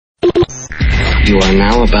You are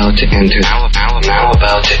now about to enter. Now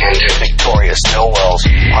about to enter Victoria Stillwell's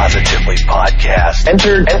Positively Podcast.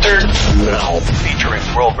 Entered. Now, featuring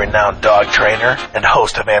world-renowned dog trainer and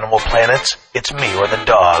host of Animal Planets, It's Me or the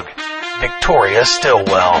Dog, Victoria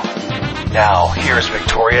Stillwell. Now, here's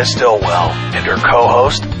Victoria Stillwell and her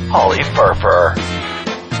co-host, Holly Furfur.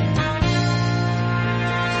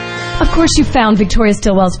 Of course you found Victoria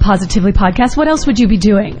Stillwell's Positively Podcast. What else would you be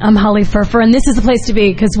doing? I'm Holly Furfur, and this is the place to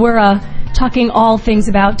be because we're talking all things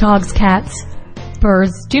about dogs, cats,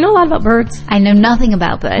 birds. Do you know a lot about birds? I know nothing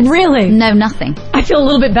about birds. Really? No, nothing. I feel a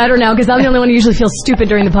little bit better now because I'm the only one who usually feels stupid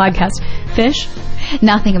during the podcast. Fish?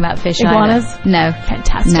 Nothing about fish Iguanas? either. No.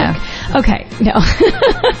 Fantastic. No. Okay, no.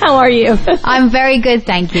 How are you? I'm very good,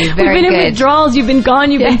 thank you. Very We've been good. in withdrawals, you've been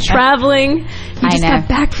gone, you've been traveling. You just got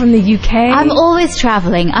back from the UK. I'm always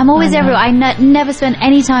traveling. I'm always everywhere. I never spend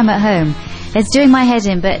any time at home. It's doing my head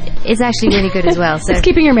in, but it's actually really good as well. So it's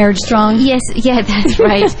keeping your marriage strong. Yes, yeah, that's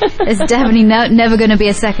right. There's definitely never going to be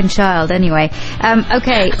a second child anyway.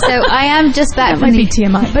 Okay, so I am just back from the...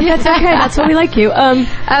 TMI, but that's okay. That's why we like you.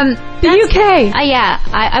 The UK. Yeah,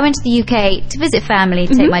 I went to the UK to visit family,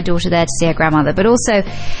 to take my daughter there to see her grandmother, but also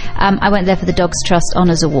I went there for the Dogs Trust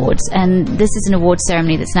Honours Awards, and this is an award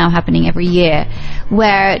ceremony that's now happening every year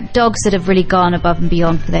where dogs that have really gone above and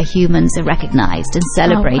beyond for their humans are recognised and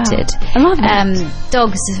celebrated. Oh, wow. I love that.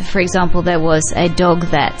 Dogs, for example, there was a dog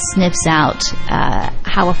that sniffs out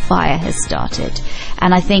how a fire has started,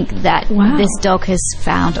 and I think that this dog has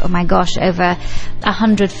found, oh my gosh, over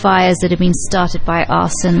 100 fires that have been started by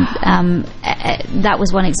arson. That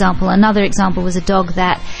was one example. Another example was a dog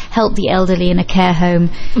that helped the elderly in a care home,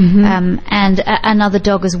 and another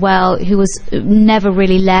dog as well who was never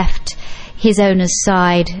really left his owner's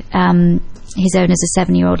side. His owner's a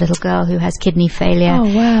 7-year-old little girl who has kidney failure.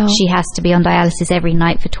 Oh, wow. She has to be on dialysis every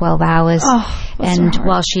night for 12 hours. Oh, and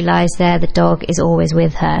while she lies there, the dog is always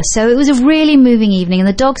with her. So it was a really moving evening. And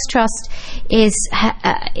the Dogs Trust is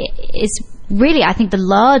really, I think, the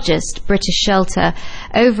largest British shelter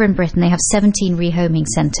over in Britain. They have 17 rehoming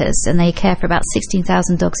centres, and they care for about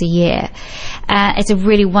 16,000 dogs a year. It's a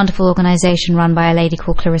really wonderful organisation run by a lady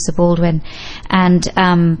called Clarissa Baldwin. And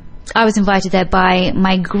I was invited there by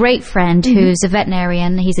my great friend who's a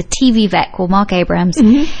veterinarian. He's a TV vet called Mark Abrams,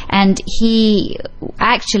 and he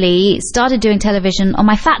actually started doing television on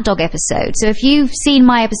my Fat Dog episode. So if you've seen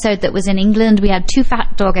my episode that was in England, we had 2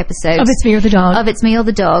 Fat Dog episodes. Of It's Me or the Dog. Of It's Me or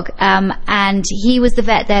the Dog. And he was the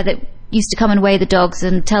vet there that used to come and weigh the dogs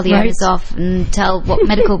and tell the owners off and tell what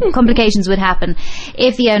medical complications would happen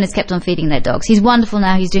if the owners kept on feeding their dogs. He's wonderful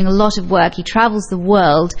now. He's doing a lot of work. He travels the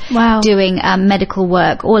world doing medical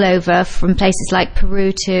work all over, from places like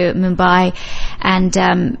Peru to Mumbai,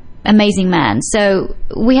 and amazing man. So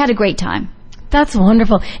we had a great time. That's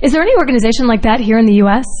wonderful. Is there any organization like that here in the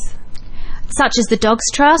U.S.? Such as the Dogs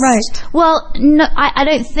Trust? Right. Well, no, I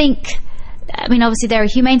don't think... I mean, obviously there are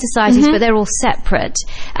humane societies, but they're all separate.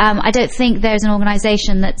 I don't think there's an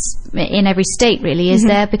organisation that's in every state, really, is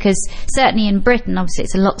there? Because certainly in Britain, obviously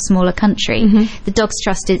it's a lot smaller country, the Dogs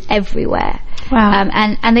Trust is everywhere. Wow.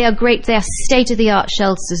 And they are great. They are state-of-the-art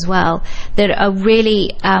shelters as well that are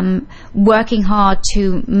really working hard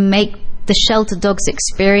to make the shelter dogs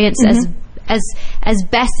experience as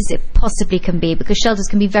best as it possibly can be, because shelters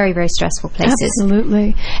can be very, very stressful places.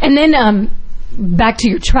 Absolutely. And then back to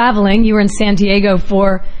your traveling, you were in San Diego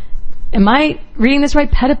for, am I reading this right,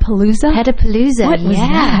 Petapalooza? Petapalooza, what was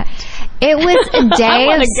that? It was a day I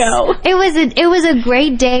want to go. It was a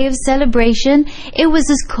great day of celebration. It was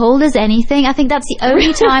as cold as anything. I think that's the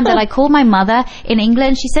only time that I called my mother in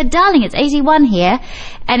England. She said, "Darling, it's 81 here."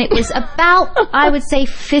 And it was about, I would say,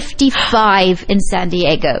 55 in San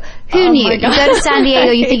Diego. Who knew? You go to San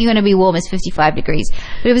Diego, you think you're going to be warm. It's 55 degrees.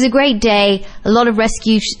 But it was a great day. A lot of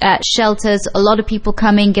rescue shelters, a lot of people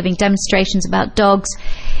coming, giving demonstrations about dogs.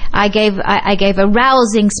 I gave a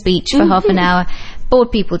rousing speech for half an hour. Bored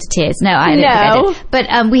people to tears. No, I don't think I did.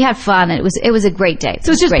 But we had fun, and it was a great day. So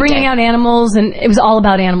it was just bringing out animals, and it was all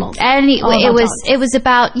about animals. And it was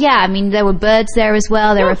about, I mean, there were birds there as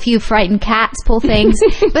well. There were a few frightened cats, poor things,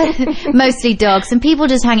 but mostly dogs, and people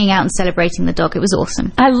just hanging out and celebrating the dog. It was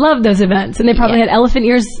awesome. I love those events, and they probably had elephant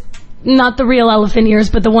ears. Not the real elephant ears,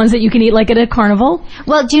 but the ones that you can eat like at a carnival.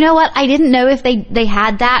 Well, do you know what? I didn't know if they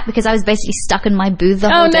had that, because I was basically stuck in my booth the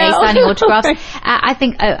whole day signing autographs. I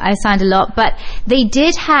think I signed a lot, but they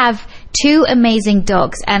did have 2 amazing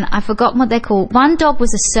dogs, and I've forgotten what they're called. One dog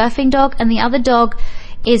was a surfing dog, and the other dog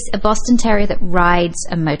is a Boston Terrier that rides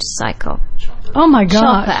a motorcycle. Oh my God.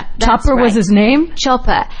 Chopper. That's Chopper was right. his name?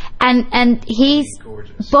 Chopper. And he's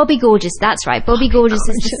Bobby Gorgeous, that's right. Bobby Gorgeous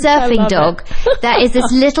is the surfing dog. That is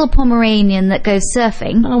this little Pomeranian that goes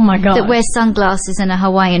surfing. Oh my God. That wears sunglasses and a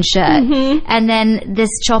Hawaiian shirt. Mm-hmm. And then this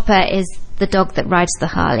Chopper is the dog that rides the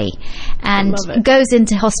Harley and goes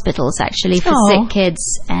into hospitals actually for sick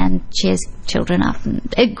kids and cheers children up.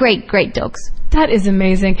 And, great dogs. That is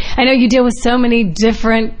amazing. I know you deal with so many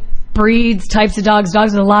different breeds, types of dogs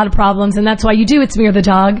with a lot of problems, and that's why you do It's Me or the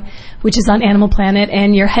Dog, which is on Animal Planet,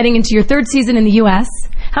 and you're heading into your 3rd season in the U.S.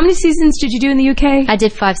 How many seasons did you do in the UK? I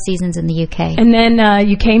did 5 seasons in the UK. And then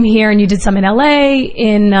you came here and you did some in LA,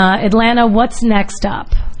 in Atlanta. What's next up?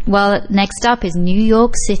 Well, next up is New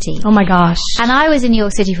York City. Oh my gosh. And I was in New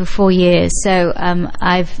York City for 4 years, so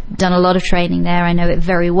I've done a lot of training there. I know it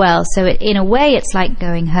very well. So in a way, it's like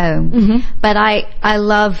going home. Mm-hmm. But I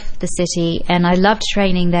love the city, and I loved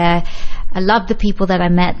training there. I love the people that I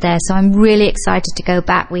met there, so I'm really excited to go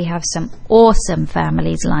back. We have some awesome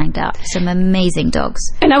families lined up, some amazing dogs.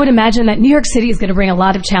 And I would imagine that New York City is going to bring a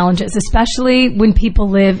lot of challenges, especially when people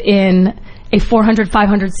live in a 400,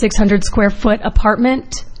 500, 600 square foot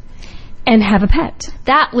apartment and have a pet.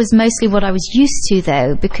 That was mostly what I was used to,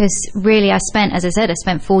 though, because really I spent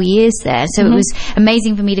 4 years there. So it was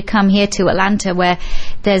amazing for me to come here to Atlanta, where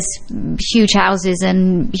there's huge houses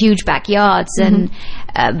and huge backyards, and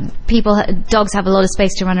dogs have a lot of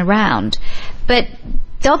space to run around. But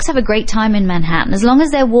dogs have a great time in Manhattan. As long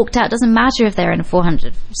as they're walked out, doesn't matter if they're in a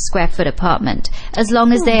 400 square foot apartment, as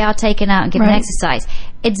long as they are taken out and given exercise.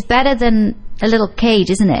 It's better than a little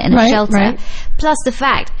cage, isn't it, in a shelter? Right. Plus the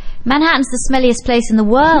fact, Manhattan's the smelliest place in the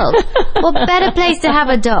world. What better place to have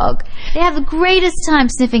a dog? They have the greatest time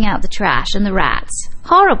sniffing out the trash and the rats.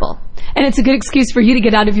 Horrible. And it's a good excuse for you to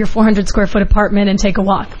get out of your 400 square foot apartment and take a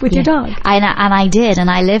walk with your dog. And I did, and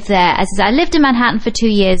I lived there. I lived in Manhattan for 2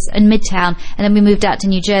 years in Midtown, and then we moved out to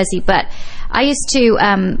New Jersey. But I used to,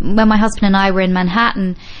 when my husband and I were in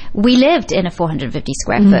Manhattan, we lived in a 450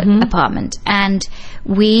 square foot apartment, and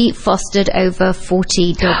we fostered over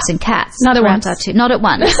 40 dogs and cats. Not at once. Not at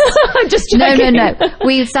once. Just checking. No.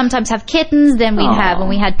 We sometimes have kittens, then we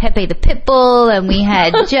had Pepe the Pit Bull, and we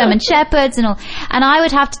had German Shepherds and all. And I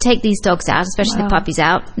would have to take these dogs out, especially the puppies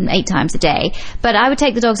out, 8 times a day. But I would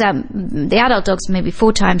take the dogs out, the adult dogs, maybe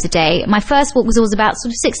 4 times a day. My first walk was always about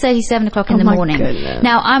sort of 6:30, 7 o'clock in the morning. Goodness.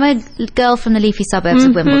 Now, I'm a girl from the leafy suburbs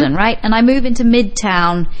of Wimbledon, right? And I move into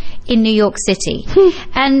Midtown in New York City.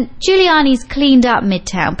 And Giuliani's cleaned up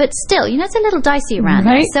Midtown, but still, it's a little dicey around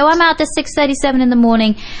there. So I'm out there 6:30, 7 in the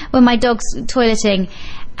morning when my dog's toileting,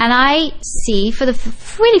 and I see for the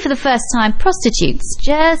first time prostitutes.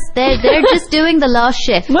 They're just doing the last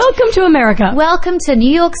shift. Welcome to America. Welcome to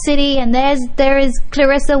New York City, and there is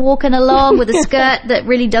Clarissa walking along with a skirt that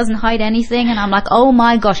really doesn't hide anything, and I'm like, oh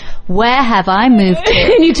my gosh, where have I moved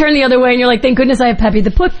to? And you turn the other way and you're like, thank goodness I have Peppy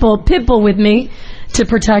the pit bull with me to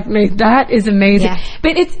protect me. That is amazing. Yeah.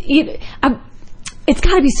 But it's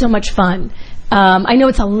got to be so much fun. I know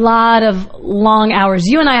it's a lot of long hours.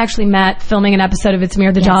 You and I actually met filming an episode of It's Me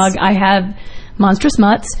or the Dog. I have monstrous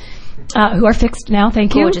mutts who are fixed now,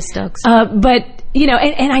 thank you. Gorgeous dogs. But,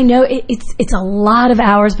 and I know it's a lot of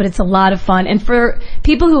hours, but it's a lot of fun. And for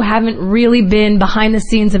people who haven't really been behind the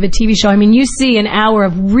scenes of a TV show, I mean, you see an hour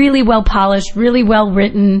of really well-polished, really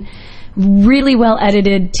well-written, really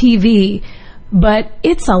well-edited TV, but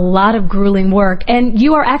it's a lot of grueling work, and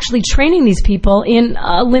you are actually training these people in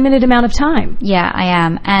a limited amount of time. Yeah, I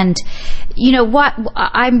am. And you know what?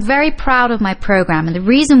 I'm very proud of my program, and the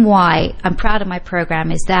reason why I'm proud of my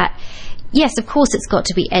program is that, yes, of course it's got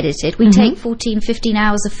to be edited. We take 14, 15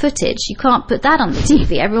 hours of footage. You can't put that on the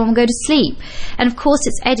TV. Everyone will go to sleep. And of course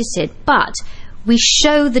it's edited, but we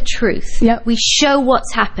show the truth. Yep. We show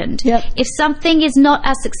what's happened. Yep. If something is not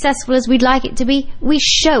as successful as we'd like it to be, we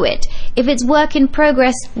show it. If it's work in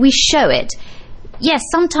progress, we show it. Yes,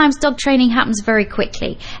 sometimes dog training happens very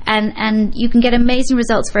quickly, and you can get amazing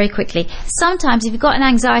results very quickly. Sometimes if you've got an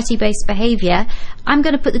anxiety-based behavior, I'm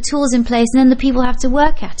going to put the tools in place and then the people have to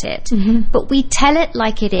work at it. But we tell it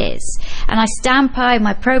like it is. And I stand by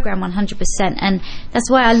my program 100%, and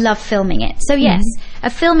that's why I love filming it. So yes,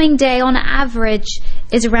 a filming day on average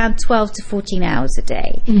is around 12 to 14 hours a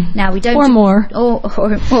day. Now we don't... Or more. Or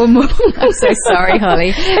more. I'm so sorry,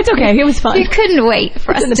 Holly. It's okay, it was fun. You couldn't wait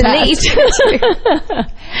for us to leave.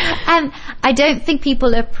 And I don't think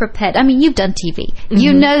people are prepared. I mean, you've done TV.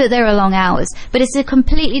 You know that there are long hours, but it's a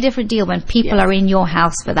completely different deal when people are in your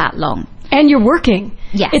house for that long. And you're working.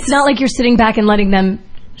 Yes. It's not like you're sitting back and letting them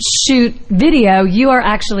shoot video. You are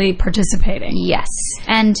actually participating. Yes.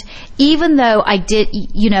 And even though I did,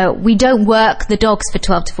 we don't work the dogs for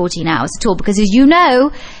 12 to 14 hours at all, because as you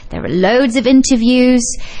know, There are loads of interviews.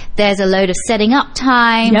 There's a load of setting up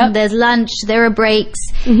time. Yep. There's lunch. There are breaks.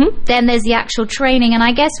 Then there's the actual training. And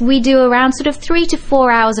I guess we do around sort of 3 to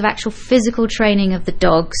 4 hours of actual physical training of the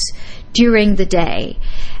dogs during the day.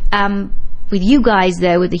 With you guys,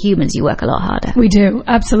 though, with the humans, you work a lot harder. We do,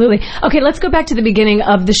 absolutely. Okay, let's go back to the beginning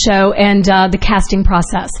of the show and the casting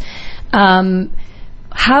process.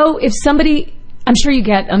 If somebody, I'm sure you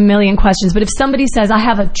get a million questions, but if somebody says, I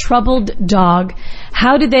have a troubled dog,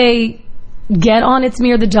 how do they get on It's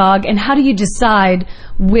Me or the Dog, and how do you decide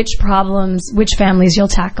which families you'll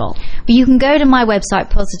tackle? You can go to my website,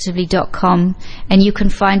 positively.com, and you can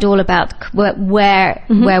find all about where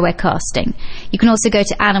we're casting. You can also go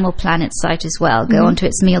to Animal Planet's site as well. Go onto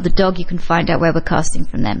It's Me or the Dog. You can find out where we're casting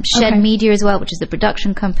from them. Shed Media as well, which is the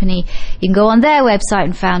production company. You can go on their website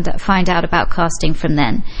and find out about casting from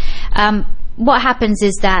them. What happens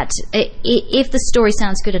is that if the story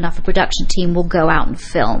sounds good enough, a production team will go out and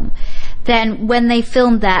film. Then when they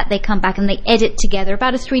film that, they come back and they edit together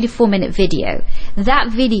about a 3 to 4 minute video.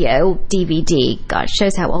 That video, DVD, God,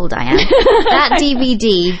 shows how old I am. That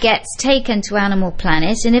DVD gets taken to Animal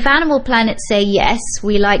Planet, and if Animal Planet say, yes,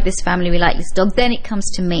 we like this family, we like this dog, then it comes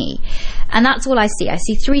to me. And that's all I see. I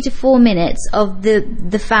see 3 to 4 minutes of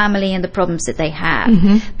the family and the problems that they have.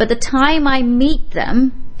 But the time I meet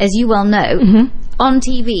them, as you well know, on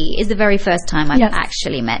TV is the very first time I've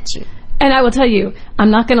actually met you. And I will tell you,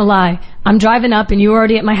 I'm not going to lie. I'm driving up and you were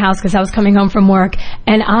already at my house because I was coming home from work,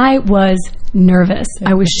 and I was nervous.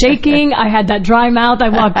 I was shaking. I had that dry mouth. I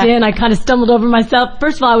walked in. I kind of stumbled over myself.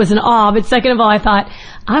 First of all, I was in awe, but second of all, I thought,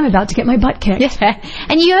 I'm about to get my butt kicked.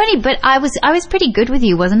 And but I was pretty good with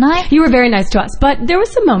you, wasn't I? You were very nice to us, but there were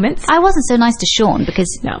some moments. I wasn't so nice to Sean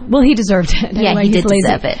because... No. Well, he deserved it. Anyway, he did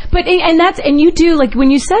deserve it. But, and you do, like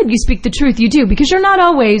when you said you speak the truth, you do, because you're not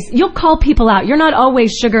always, you'll call people out. You're not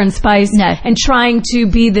always sugar and spice and trying to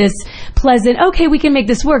be this pleasant, okay, we can make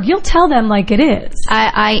this work. You'll tell them like it is.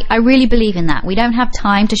 I really believe in that. We don't have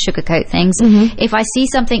time to sugarcoat things. If I see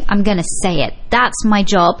something, I'm going to say it. That's my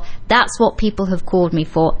job. That's what people have called me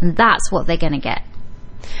for, and that's what they're going to get.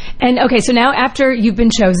 And okay, so now after you've been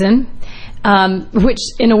chosen, which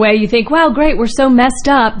in a way you think, wow, great, we're so messed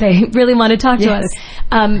up, they really want to talk to us.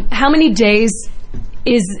 How many days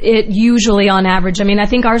is it usually on average? I mean, I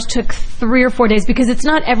think ours took 3 or 4 days because it's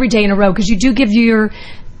not every day in a row, because you do give your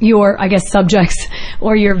I guess, subjects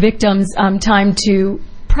or your victims time to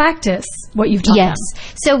practice what you've taught them.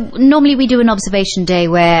 So normally we do an observation day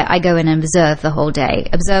where I go in and observe the whole day,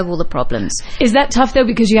 observe all the problems. Is that tough though,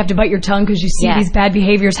 because you have to bite your tongue because you see these bad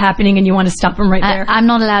behaviors happening and you want to stop them right there? I'm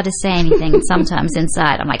not allowed to say anything sometimes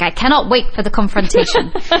inside. I'm like, I cannot wait for the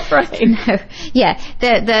confrontation. Right. No. Yeah,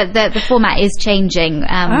 the format is changing.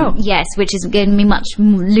 Yes, which is giving me much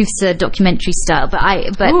looser documentary style.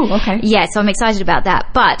 Ooh, okay. Yeah, so I'm excited about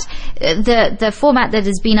that. But the format that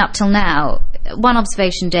has been up till now, one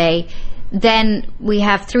observation day, then we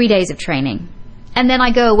have 3 days of training, and then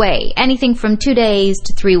I go away, anything from 2 days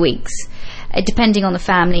to 3 weeks, depending on the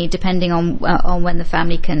family, depending on when the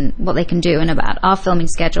family what they can do, and about our filming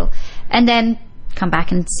schedule, and then come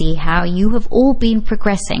back and see how you have all been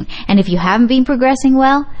progressing. And if you haven't been progressing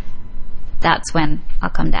well, that's when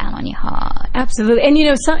I'll come down on you hard. Absolutely. And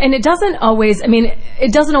and it doesn't always,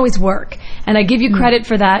 it doesn't always work, and I give you credit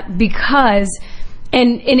for that, because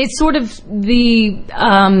And it's sort of the,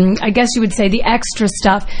 I guess you would say, the extra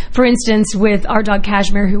stuff. For instance, with our dog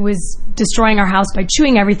Kashmir, who was destroying our house by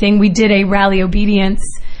chewing everything, we did a rally obedience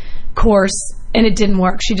course, and it didn't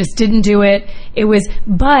work. She just didn't do it.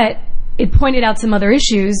 But it pointed out some other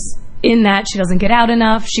issues in that she doesn't get out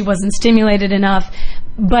enough, she wasn't stimulated enough.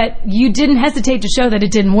 But you didn't hesitate to show that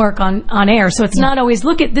it didn't work on air. So it's not always,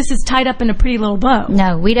 look at, this is tied up in a pretty little bow.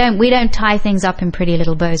 No, we don't tie things up in pretty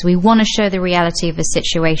little bows. We want to show the reality of a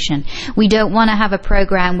situation. We don't want to have a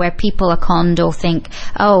program where people are conned or think,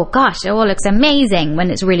 oh gosh, it all looks amazing,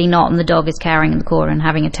 when it's really not, and the dog is cowering in the corner and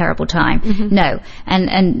having a terrible time. No.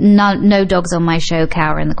 And no dogs on my show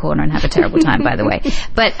cower in the corner and have a terrible time, by the way.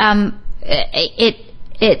 But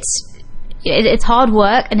it's hard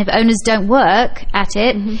work, and if owners don't work at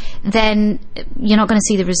it, then you're not going to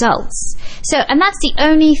see the results. So, and that's the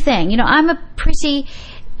only thing.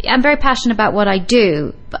 I'm very passionate about what I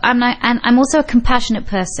do, but I'm also a compassionate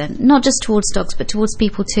person, not just towards dogs, but towards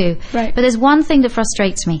people too. Right. But there's one thing that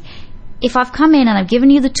frustrates me. If I've come in and I've given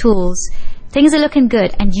you the tools, things are looking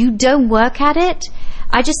good, and you don't work at it,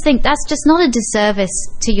 I just think that's just not a disservice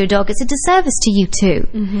to your dog, it's a disservice to you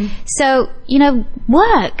too. So,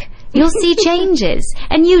 work. You'll see changes,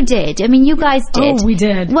 and you did. I mean, you guys did. Oh, we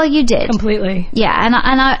did. Well, you did completely. Yeah,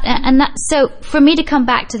 and that. So for me to come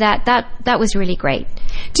back to that was really great.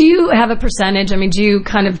 Do you have a percentage? I mean, do you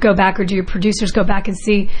kind of go back, or do your producers go back and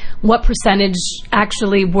see what percentage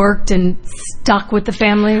actually worked and stuck with the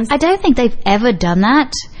families? I don't think they've ever done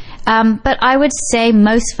that, but I would say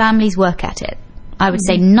most families work at it. I would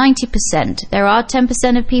say 90%. There are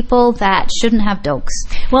 10% of people that shouldn't have dogs.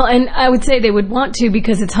 Well, and I would say they would want to,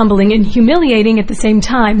 because it's humbling and humiliating at the same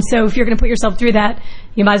time. So if you're going to put yourself through that,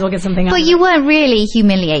 you might as well get something out of it. But you weren't really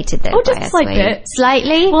humiliated then. Oh, just a slight bit.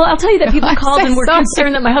 Slightly? Well, I'll tell you that people called and were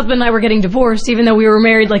concerned that my husband and I were getting divorced, even though we were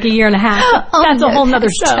married like a year and a half. That's a whole nother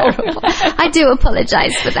show. I do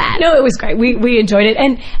apologize for that. No, it was great. We enjoyed it.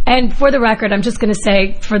 And for the record, I'm just going to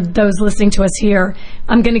say, for those listening to us here,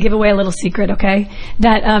 I'm going to give away a little secret, okay?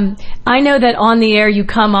 That I know that on the air you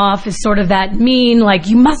come off as sort of that mean, like,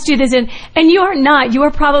 you must do this, and you are not. You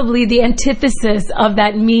are probably the antithesis of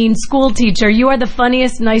that mean school teacher. You are the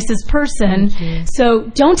funniest, nicest person. So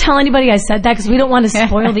don't tell anybody I said that, because we don't want to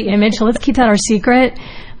spoil the image. So let's keep that our secret.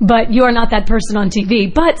 But you are not that person on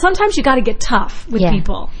TV. But sometimes you got to get tough with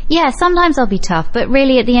people. Yeah, sometimes I'll be tough. But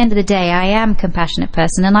really, at the end of the day, I am a compassionate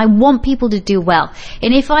person, and I want people to do well.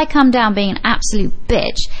 And if I come down being an absolute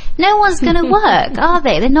bitch, no one's going to work, are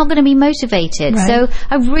they? They're not going to be motivated. Right. So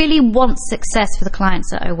I really want success for the clients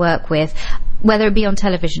that I work with, whether it be on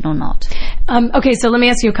television or not. Okay, so let me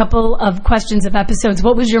ask you a couple of questions of episodes.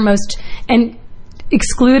 What was your most, and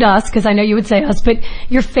exclude us, because I know you would say us, but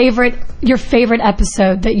your favorite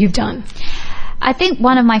episode that you've done? I think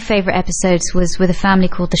one of my favorite episodes was with a family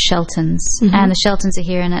called the Sheltons. And the Sheltons are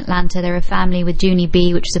here in Atlanta. They're a family with Junie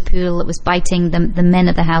B, which is a poodle that was biting the men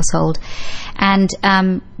of the household. And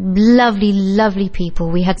lovely, lovely people.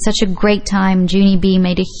 We had such a great time. Junie B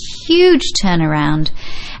made a huge turnaround.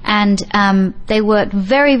 And they worked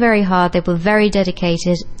very, very hard. They were very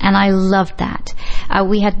dedicated. And I loved that.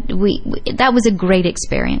 That was a great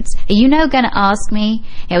experience. Are you now going to ask me?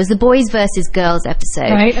 It was the boys versus girls episode.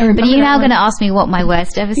 Right, I remember. But are you now going to ask me what my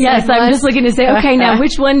worst episode was? Yes, I'm just looking to say, okay, now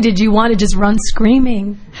which one did you want to just run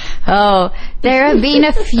screaming? Oh, there have been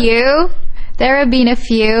a few.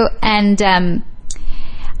 And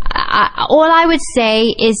all I would say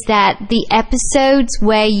is that the episodes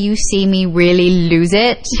where you see me really lose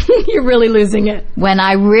it. You're really losing it. When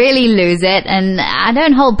I really lose it, and I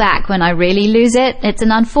don't hold back when I really lose it. It's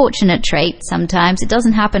an unfortunate trait sometimes. It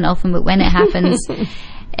doesn't happen often, but when it happens,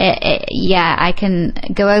 I can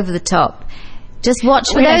go over the top. Just watch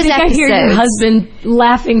for those episodes. I hear your husband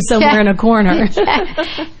laughing somewhere in a corner.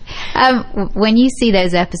 When you see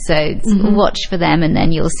those episodes, watch for them, and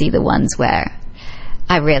then you'll see the ones where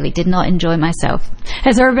I really did not enjoy myself.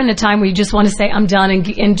 Has there ever been a time where you just want to say, I'm done,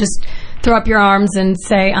 and just throw up your arms and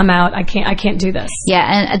say, I'm out, I can't do this?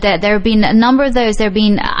 Yeah, and there have been a number of those. There have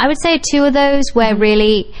been, I would say, 2 of those where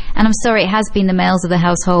really, and I'm sorry, it has been the males of the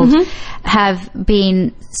household, have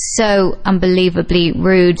been so unbelievably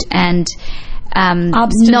rude and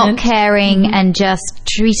not caring and just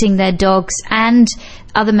treating their dogs and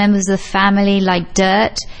other members of the family like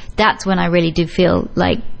dirt. That's when I really do feel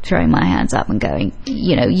like throwing my hands up and going,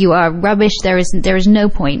 you are rubbish. There is no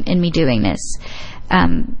point in me doing this.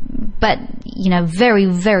 But very,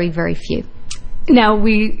 very, very few. Now,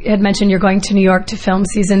 we had mentioned you're going to New York to film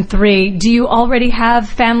season 3. Do you already have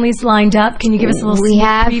families lined up? Can you give us a little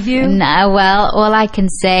preview? No, well, all I can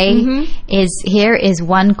say is here is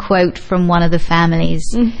one quote from one of the families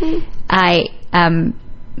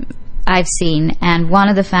I've seen, and one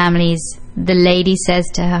of the families, the lady says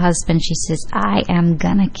to her husband, she says, I am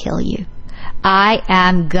gonna kill you. I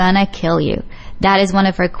am gonna kill you. That is one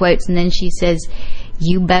of her quotes, and then she says,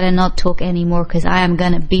 you better not talk anymore, because I am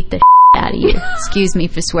gonna beat the out of you. Excuse me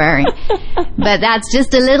for swearing. But that's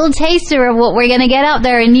just a little taster of what we're going to get out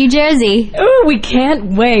there in New Jersey. Ooh, we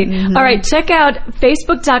can't wait. All right, check out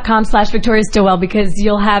facebook.com/Victoria Stillwell, because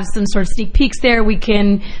you'll have some sort of sneak peeks there. We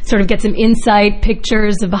can sort of get some insight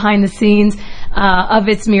pictures of behind the scenes of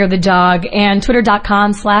It's Me or the Dog, and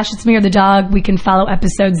twitter.com/It's Me or the Dog. We can follow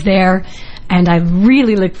episodes there. And I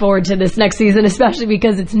really look forward to this next season, especially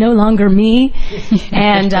because it's no longer me.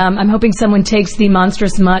 And I'm hoping someone takes the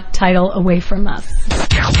Monstrous Mutt title away from us.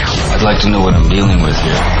 I'd like to know what I'm dealing with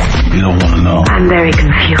here. You don't want to know. I'm very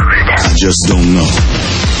confused. I just don't know.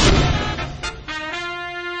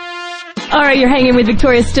 All right, you're hanging with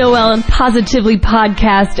Victoria Stillwell and Positively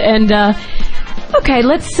Podcast. And okay,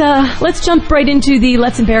 let's jump right into the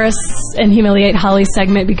Let's Embarrass and Humiliate Holly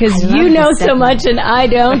segment, because you know so much and I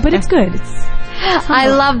don't, but it's good. I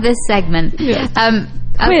love this segment. Yeah.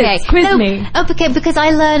 Quiz me. Oh, because I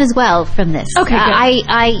learn as well from this. Okay, good.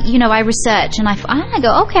 I research and I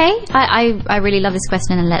go, okay, I really love this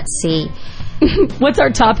question, and let's see. What's our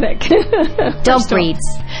topic? Dog breeds.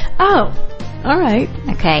 Oh. All right.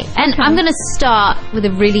 Okay. And I'm going to start with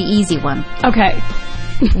a really easy one. Okay.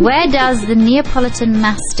 Where does the Neapolitan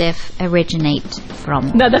Mastiff originate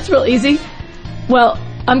from? No, that's real easy. Well,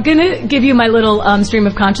 I'm going to give you my little stream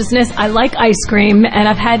of consciousness. I like ice cream, and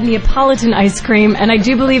I've had Neapolitan ice cream, and I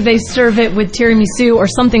do believe they serve it with tiramisu or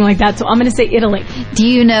something like that, so I'm going to say Italy. Do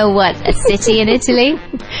you know what a city in Italy?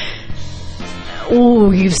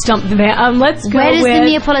 Ooh, you've stumped me there. Let's go Where does with... the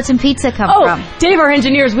Neapolitan pizza come from? Dave, our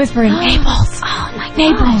engineer, is whispering, Naples. Oh my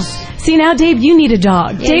Naples. See, now, Dave, you need a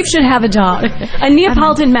dog. Yes. Dave should have a dog. A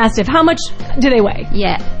Neapolitan Mastiff. How much do they weigh?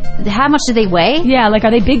 Yeah. How much do they weigh? Yeah, like,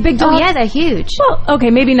 are they big dogs? Oh, yeah, they're huge. Well, okay,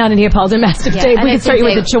 maybe not a Neapolitan Mastiff, Yeah, Dave. I We don't can start you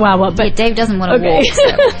think with a Chihuahua, but... Yeah, Dave doesn't want to Okay. walk, so.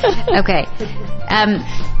 Okay.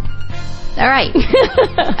 All right.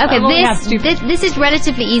 Okay, I'm only half stupid. this is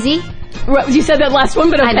relatively easy. You said that last one,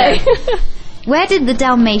 but okay. I know. Where did the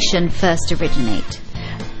Dalmatian first originate?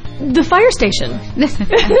 The fire station.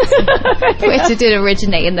 Where did it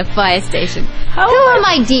originate? In the fire station. Who am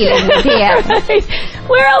I dealing with here?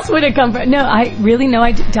 Where else would it come from? No, I really know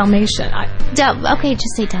Dalmatian. Okay,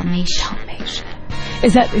 just say Dalmatian.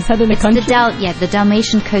 Is that in the country? The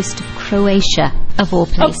Dalmatian coast of Croatia, of all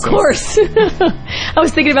places. Of course. I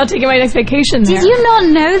was thinking about taking my next vacation there. Did you not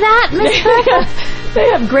know that, Miss Berger? They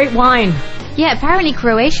have great wine. Yeah, apparently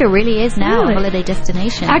Croatia really is now a holiday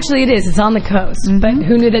destination. Actually, it is. It's on the coast. But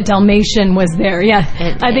who knew that Dalmatian was there? Yeah.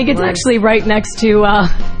 I think it's actually right next to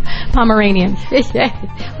Pomeranian.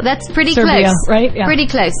 Well, that's pretty Serbia, close. right? Yeah. Pretty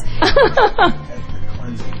close.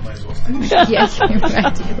 Yes, you're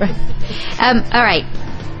right. All right.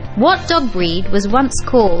 What dog breed was once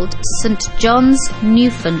called St. John's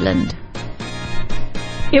Newfoundland?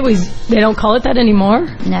 It was. They don't call it that anymore?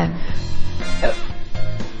 No.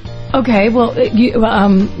 Okay, well,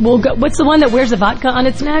 we'll go. What's the one that wears the vodka on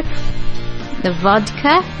its neck? The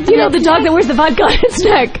vodka? You know, the dog that wears the vodka on its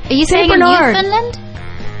neck. Are you saying Bernard. Newfoundland?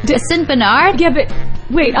 A St. Bernard? Yeah, but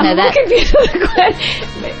wait, I'm No, a little confused with the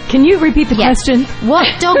question. Can you repeat the question? What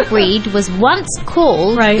dog breed was once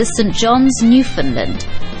called the St. John's Newfoundland?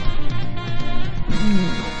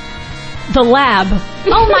 The Lab.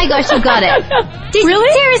 Oh my gosh, you got it.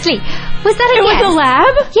 Really? Seriously. Was that a It guess? was a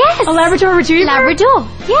lab? Yes. A Labrador Retriever? Labrador,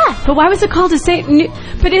 yeah. But why was it called a Saint...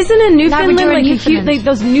 But isn't a Newfoundland Labrador like Newfoundland. a huge... Like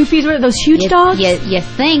those Newfies, those huge dogs? You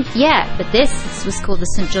think, yeah. But this was called the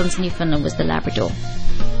St. John's Newfoundland was the Labrador.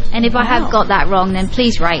 And if I have got that wrong, then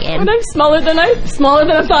please write in. And I'm smaller than I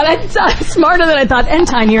thought. I'm smarter than I thought. And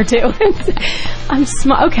tinier, too. I'm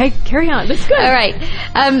smart. Okay, carry on. That's good. All right.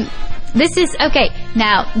 This is, okay,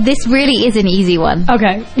 now, this really is an easy one.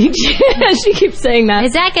 Okay. She keeps saying that.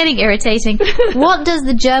 Is that getting irritating? What does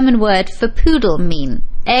the German word for poodle mean?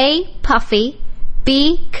 A, puffy,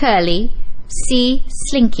 B, curly, C,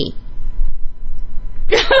 slinky.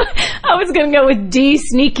 I was going to go with D,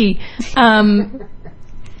 sneaky. I'm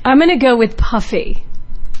going to go with puffy.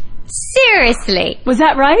 Seriously? Was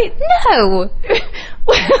that right? No.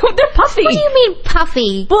 They're puffy. What do you mean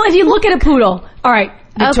puffy? Well, if you look at a poodle, all right,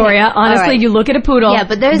 Victoria, Okay, honestly, all right. you look at a poodle, Yeah,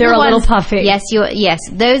 but those they're are the a little ones, puffy. Yes,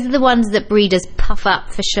 those are the ones that breeders puff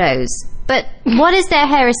up for shows. But what is their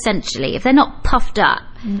hair essentially? If they're not puffed up,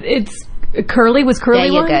 It's curly. Was curly there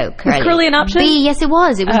you one? go. Curly. Was curly an option? B, yes, it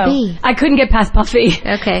was. It was Oh, B. I couldn't get past puffy.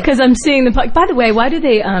 Okay. Because I'm seeing the... By the way, why do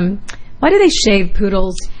they shave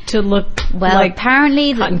poodles to look Well, like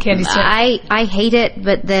apparently, cotton candy strips? I hate it,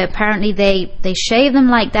 but apparently they shave them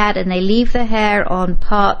like that, and they leave the hair on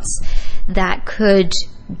parts that could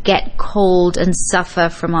get cold and suffer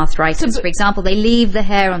from arthritis. For example, they leave the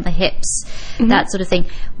hair on the hips, that sort of thing.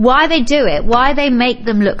 Why they do it, why they make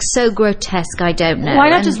them look so grotesque, I don't know. Why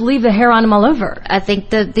not And just leave the hair on them all over? I think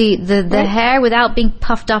the hair without being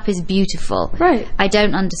puffed up is beautiful. Right. I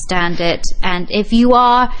don't understand it. And if you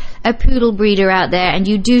are a poodle breeder out there and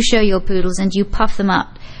you do show your poodles and you puff them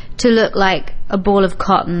up to look like a ball of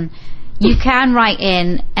cotton, you can write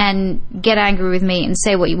in and get angry with me and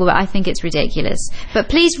say what you will, but I think it's ridiculous. But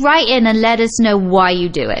please write in and let us know why you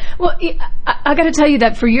do it. Well, I got to tell you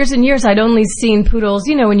that for years and years, I'd only seen poodles,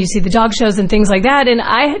 you know, when you see the dog shows and things like that, and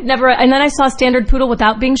I had never, and then I saw a standard poodle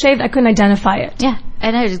without being shaved. I couldn't identify it. Yeah,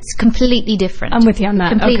 I know, it's completely different. I'm with you on that.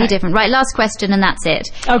 Completely Okay. different. Right, last question and that's it.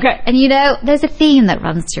 Okay. And you know, there's a theme that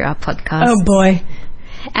runs through our podcast. Oh, boy.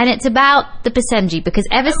 And it's about the Basenji, because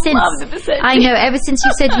ever since love the Basenji. I know, ever since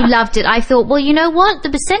you said you loved it, I thought, well, you know what? The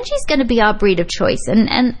Basenji is going to be our breed of choice, and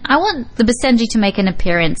I want the Basenji to make an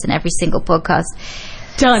appearance in every single podcast.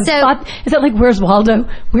 Done. So- Is that like Where's Waldo?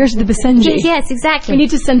 Where's the Basenji? Yes, exactly. We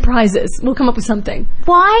need to send prizes. We'll come up with something.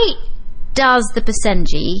 Why does the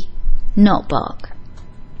Basenji not bark?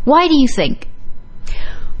 Why do you think?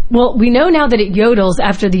 Well, we know now that it yodels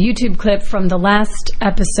after the YouTube clip from the last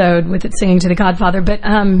episode with it singing to the Godfather, but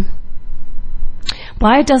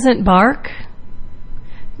why it doesn't bark?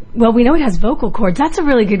 Well, we know it has vocal cords. That's a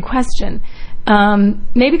really good question.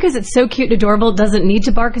 Maybe because it's so cute and adorable, it doesn't need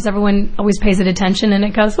to bark because everyone always pays it attention and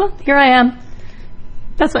it goes, well, here I am.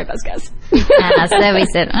 That's my best guess. So we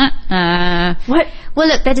said, What? Well,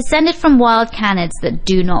 look, they're descended from wild canids that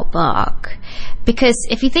do not bark. Because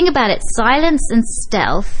if you think about it, silence and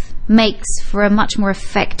stealth makes for a much more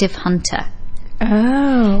effective hunter.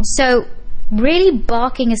 Oh. So really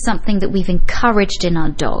barking is something that we've encouraged in our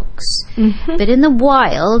dogs. Mm-hmm. But in the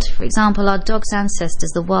wild, for example, our dog's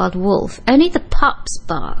ancestors, the wild wolf, only the pups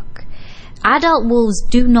bark. Adult wolves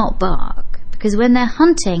do not bark because when they're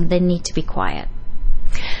hunting, they need to be quiet.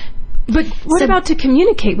 But what about to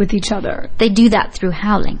communicate with each other? They do that through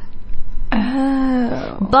howling.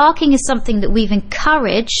 Oh. Barking is something that we've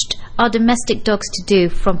encouraged our domestic dogs to do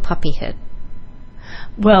from puppyhood.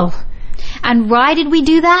 Well, and why did we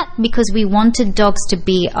do that? Because we wanted dogs to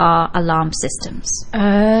be our alarm systems.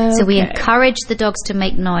 So we encouraged the dogs to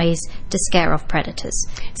make noise to scare off predators.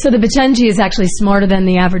 So the Basenji is actually smarter than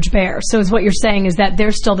the average bear. So is what you're saying is that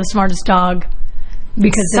they're still the smartest dog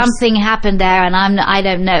because something happened there, and I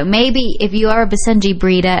don't know. Maybe if you are a Basenji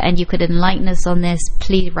breeder and you could enlighten us on this,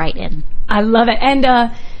 please write in. I love it. And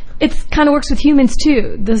it kind of works with humans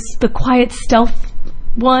too. The quiet stealth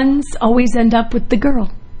ones always end up with the girl.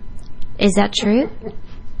 Is that true?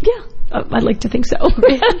 Yeah, I'd like to think so.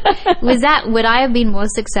 Would I have been more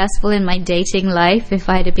successful in my dating life if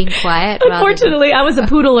I'd have been quiet? Unfortunately, I was a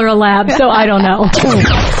poodle or a lab, so I don't know.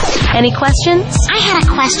 Any questions? I had a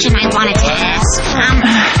question I wanted to ask.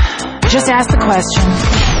 Just ask the question.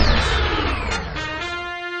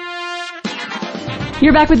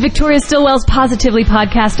 You're back with Victoria Stilwell's Positively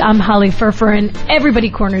podcast. I'm Holly Furfer, and everybody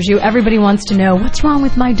corners you. Everybody wants to know, what's wrong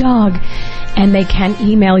with my dog? And they can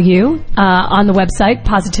email you on the website,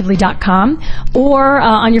 positively.com, or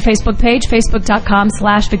on your Facebook page,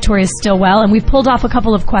 facebook.com/Victoria Stilwell. And we've pulled off a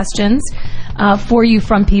couple of questions for you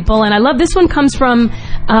from people. And I love this one comes from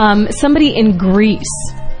somebody in Greece.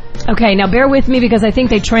 Okay, now bear with me because I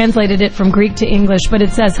think they translated it from Greek to English, but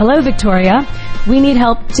it says, "Hello, Victoria. We need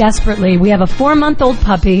help desperately. We have a 4-month-old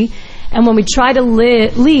puppy, and when we try to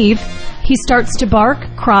leave, he starts to bark,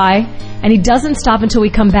 cry, and he doesn't stop until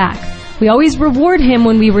we come back. We always reward him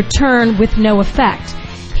when we return with no effect.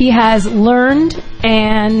 He has learned,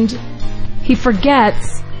 and he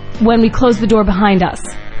forgets when we close the door behind us.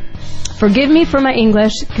 Forgive me for my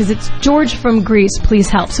English, because it's George from Greece. Please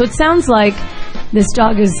help." So it sounds like this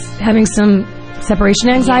dog is having some separation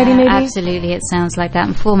anxiety, maybe? Absolutely, it sounds like that.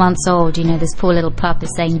 And 4 months old, this poor little pup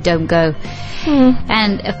is saying, don't go.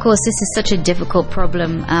 And, of course, this is such a difficult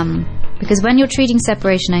problem because when you're treating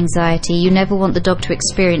separation anxiety, you never want the dog to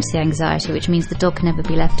experience the anxiety, which means the dog can never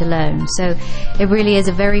be left alone. So it really is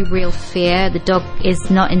a very real fear. The dog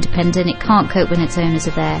is not independent. It can't cope when its owners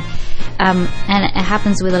are there. And it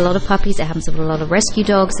happens with a lot of puppies. It happens with a lot of rescue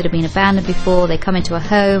dogs that have been abandoned before. They come into a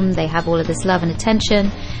home. They have all of this love and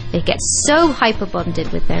attention. They get so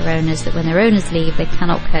hyper-bonded with their owners that when their owners leave, they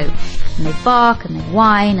cannot cope. And they bark and they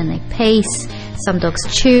whine and they pace. Some dogs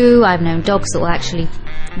chew. I've known dogs that will actually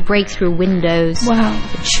break through windows,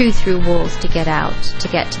 chew through walls to get out, to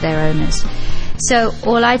get to their owners. So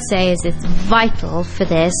all I'd say is it's vital for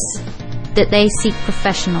this that they seek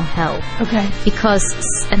professional help. Okay. Because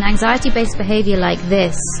an anxiety-based behavior like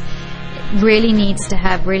this really needs to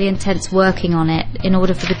have really intense working on it in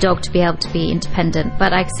order for the dog to be able to be independent.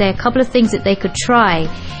 But I'd say a couple of things that they could try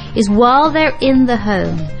is while they're in the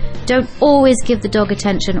home, don't always give the dog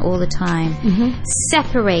attention all the time.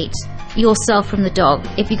 Separate yourself from the dog.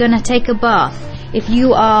 If you're going to take a bath, if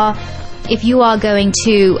you are going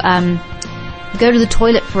to go to the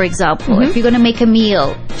toilet, for example, if you're going to make a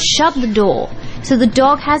meal, shut the door so the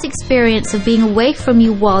dog has experience of being away from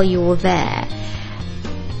you while you're there.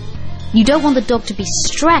 You don't want the dog to be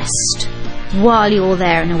stressed while you're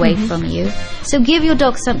there and away from you. So give your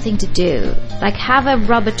dog something to do, like have a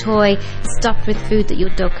rubber toy stuffed with food that your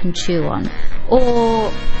dog can chew on,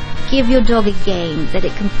 or give your dog a game that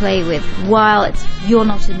it can play with while you're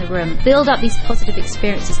not in the room. Build up these positive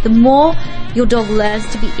experiences. The more your dog learns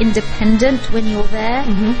to be independent when you're there,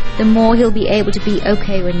 the more he'll be able to be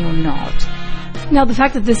okay when you're not. Now, the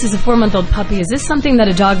fact that this is a 4-month-old puppy, is this something that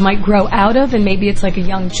a dog might grow out of and maybe it's like a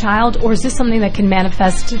young child, or is this something that can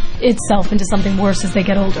manifest itself into something worse as they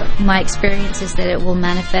get older? My experience is that it will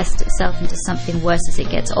manifest itself into something worse as it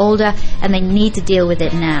gets older, and they need to deal with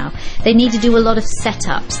it now. They need to do a lot of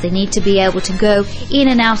setups. They need to be able to go in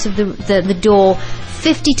and out of the door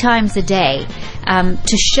 50 times a day.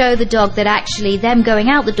 to show the dog that actually them going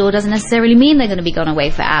out the door doesn't necessarily mean they're going to be gone away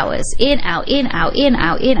for hours. In, out, in, out, in,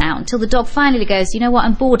 out, in, out, until the dog finally goes, you know what,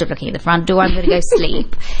 I'm bored of looking at the front door, I'm going to go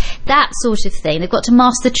sleep. That sort of thing. They've got to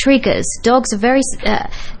master triggers. Dogs are very,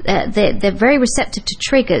 they're very receptive to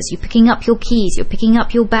triggers. You're picking up your keys, you're picking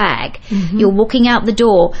up your bag, you're walking out the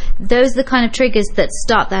door. Those are the kind of triggers that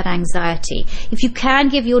start that anxiety. If you can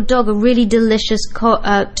give your dog a really delicious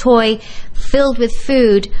toy filled with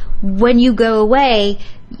food when you go away,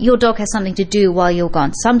 your dog has something to do while you're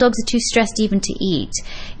gone. Some dogs are too stressed even to eat.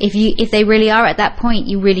 If they really are at that point,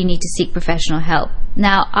 you really need to seek professional help.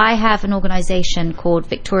 Now, I have an organization called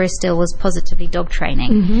Victoria Stilwell's Positively Dog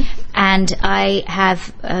Training, and I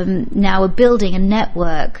have now a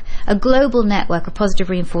network, a global network of positive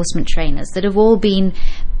reinforcement trainers that have all been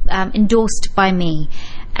endorsed by me.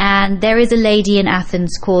 And there is a lady in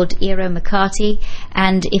Athens called Eero McCarty,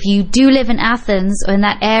 and if you do live in Athens or in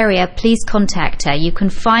that area, please contact her. You can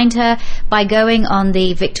find her by going on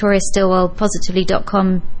the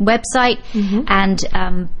VictoriaStilwellPositively.com website and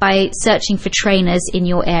by searching for trainers in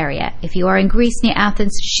your area. If you are in Greece near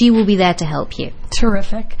Athens, she will be there to help you.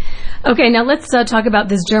 Terrific. Okay, now let's talk about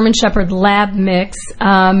this German Shepherd Lab mix.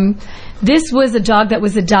 This was a dog that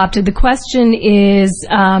was adopted. The question is,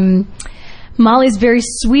 Molly's very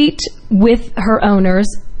sweet with her owners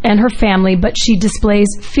and her family, but she displays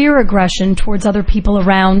fear aggression towards other people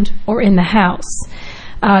around or in the house.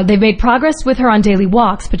 They've made progress with her on daily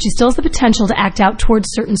walks, but she still has the potential to act out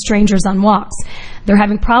towards certain strangers on walks. They're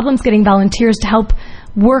having problems getting volunteers to help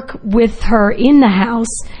work with her in the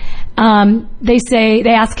house.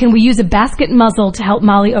 They ask, can we use a basket muzzle to help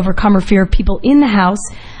Molly overcome her fear of people in the house?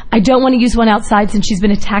 I don't want to use one outside since she's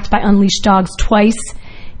been attacked by unleashed dogs twice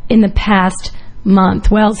in the past month.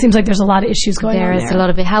 Well, it seems like there's a lot of issues going on there. There is a lot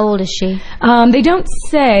of it. How old is she? They don't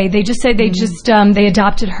say. They just say they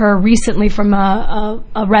adopted her recently from a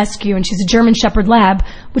rescue, and she's a German Shepherd Lab,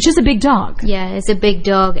 which is a big dog. Yeah, it's a big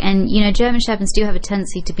dog. And, German Shepherds do have a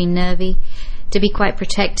tendency to be nervy, to be quite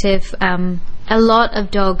protective. A lot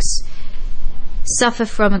of dogs suffer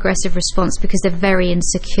from aggressive response because they're very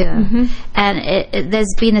insecure, and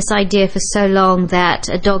there's been this idea for so long that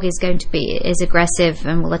a dog is aggressive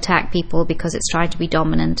and will attack people because it's trying to be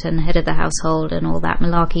dominant and head of the household and all that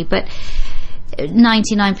malarkey. But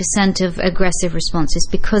 99% of aggressive response is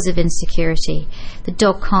because of insecurity. The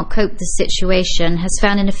dog can't cope with the situation, has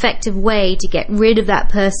found an effective way to get rid of that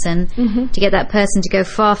person, to get that person to go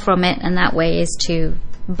far from it, and that way is to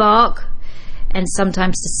bark, and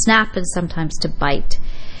sometimes to snap, and sometimes to bite.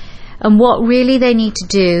 And what really they need to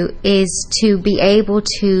do is to be able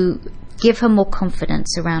to give her more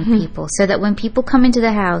confidence around people, so that when people come into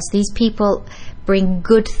the house, these people bring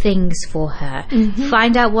good things for her.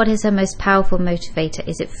 Find out what is her most powerful motivator.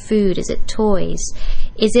 Is it food? Is it toys?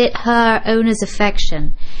 Is it her owner's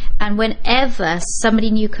affection? And whenever somebody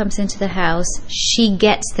new comes into the house, she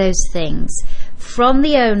gets those things from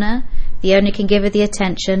the owner. The owner can give her the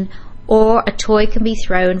attention, or a toy can be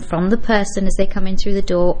thrown from the person as they come in through the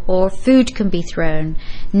door, or food can be thrown.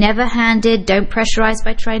 Never handed. Don't pressurize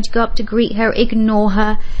by trying to go up to greet her. Ignore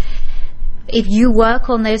her. If you work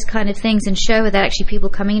on those kind of things and show her that actually people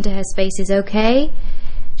coming into her space is okay,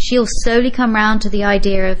 she'll slowly come round to the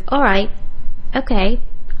idea of, all right, okay,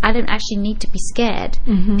 I don't actually need to be scared.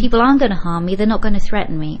 People aren't going to harm me. They're not going to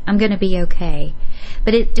threaten me. I'm going to be okay.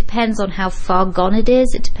 But it depends on how far gone it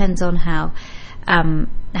is. It depends on how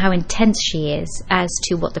intense she is as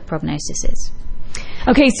to what the prognosis is.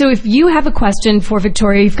 Okay, so if you have a question for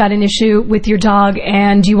Victoria, you've got an issue with your dog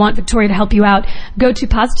and you want Victoria to help you out, go to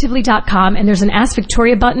positively.com and there's an Ask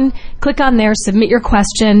Victoria button. Click on there, submit your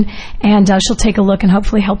question, and she'll take a look and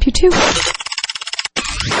hopefully help you too.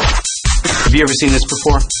 Have you ever seen this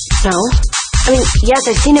before? No. I mean, yes,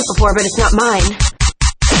 I've seen it before, but it's not mine.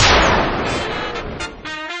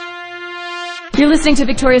 You're listening to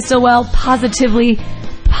Victoria Stilwell Positively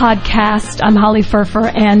Podcast. I'm Holly Furfer,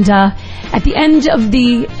 and at the end of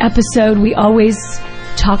the episode, we always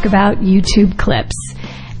talk about YouTube clips.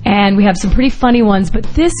 And we have some pretty funny ones, but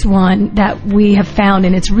this one that we have found,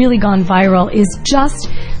 and it's really gone viral, is just,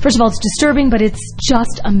 first of all, it's disturbing, but it's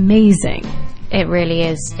just amazing. It really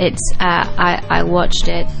is. It's I watched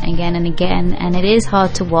it again and again, and it is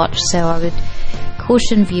hard to watch, so I would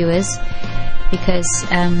caution viewers, because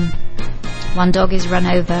one dog is run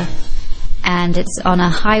over and it's on a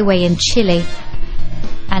highway in Chile,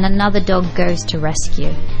 and another dog goes to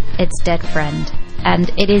rescue its dead friend, and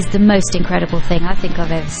it is the most incredible thing I think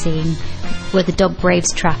I've ever seen, where the dog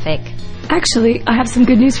braves traffic. Actually, I have some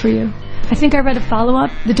good news for you. I think I read a follow-up.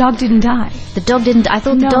 The dog didn't die. The dog didn't. I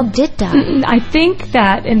thought the dog did die. I think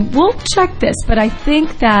that, and we'll check this, but I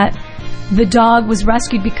think that the dog was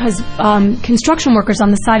rescued because construction workers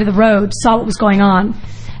on the side of the road saw what was going on.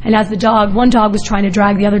 And as one dog was trying to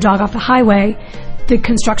drag the other dog off the highway, the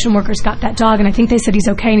construction workers got that dog, and I think they said he's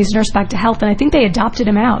okay and he's nursed back to health, and I think they adopted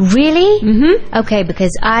him out. Really? Mm-hmm. Okay,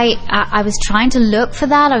 because I was trying to look for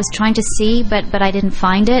that. I was trying to see, but I didn't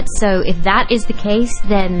find it. So if that is the case,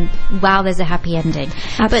 then wow, there's a happy ending.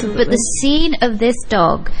 Absolutely. But the scene of this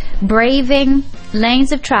dog braving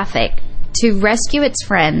lanes of traffic to rescue its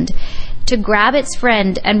friend, to grab its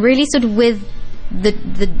friend, and really sort of with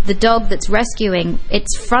the dog that's rescuing,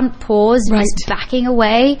 its front paws just backing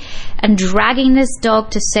away and dragging this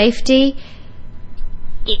dog to safety,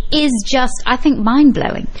 it is just, I think,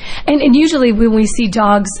 mind-blowing. And usually when we see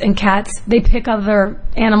dogs and cats, they pick other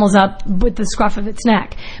animals up with the scruff of its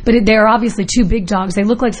neck. But they're obviously two big dogs. They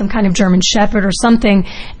look like some kind of German Shepherd or something.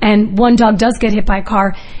 And one dog does get hit by a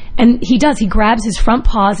car. And he grabs his front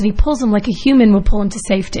paws and he pulls him like a human would pull him to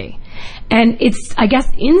safety. And it's, I guess,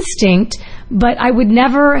 instinct, but I would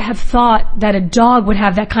never have thought that a dog would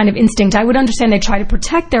have that kind of instinct. I would understand they try to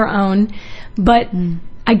protect their own, but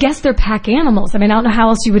I guess they're pack animals. I mean, I don't know how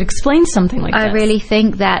else you would explain something like that. I really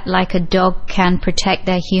think that like a dog can protect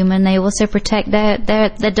their human, they also protect their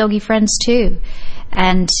doggy friends too.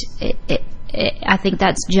 And I think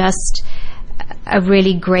that's just a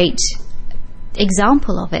really great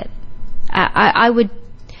example of it. I would,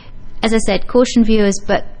 as I said, caution viewers,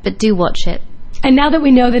 but do watch it. And now that we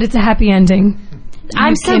know that it's a happy ending,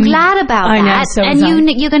 I'm so glad about that. Know, so and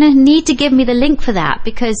you're going to need to give me the link for that,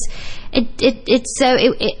 because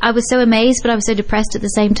I was so amazed, but I was so depressed at the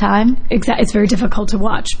same time. Exactly, it's very difficult to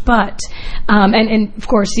watch. But and of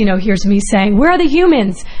course, here's me saying, where are the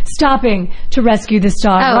humans stopping to rescue this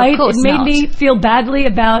dog? Right? Of course it made not. me feel badly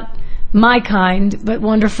about my kind, but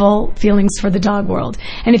wonderful feelings for the dog world.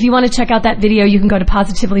 And if you want to check out that video, you can go to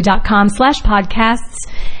positively.com/podcasts,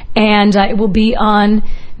 and it will be on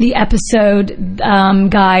the episode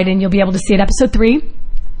guide, and you'll be able to see it. Episode 3,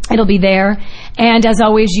 it'll be there. And as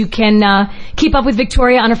always, you can keep up with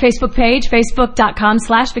Victoria on her Facebook page,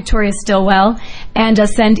 facebook.com/Victoria Stillwell, and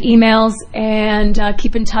send emails and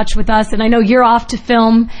keep in touch with us. And I know you're off to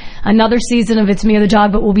film another season of It's Me or the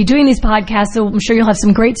Dog, but we'll be doing these podcasts, so I'm sure you'll have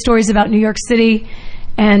some great stories about New York City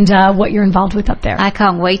and what you're involved with up there. I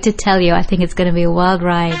can't wait to tell you. I think it's going to be a wild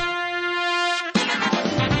ride.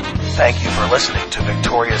 Thank you for listening to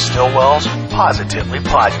Victoria Stillwell's Positively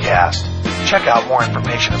Podcast. Check out more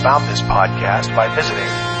information about this podcast by visiting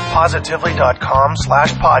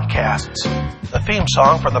positively.com/podcasts. The theme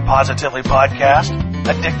song for the Positively Podcast,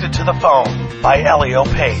 Addicted to the Phone by Elio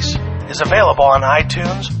Pace, is available on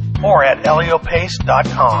iTunes or at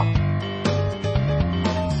eliopace.com.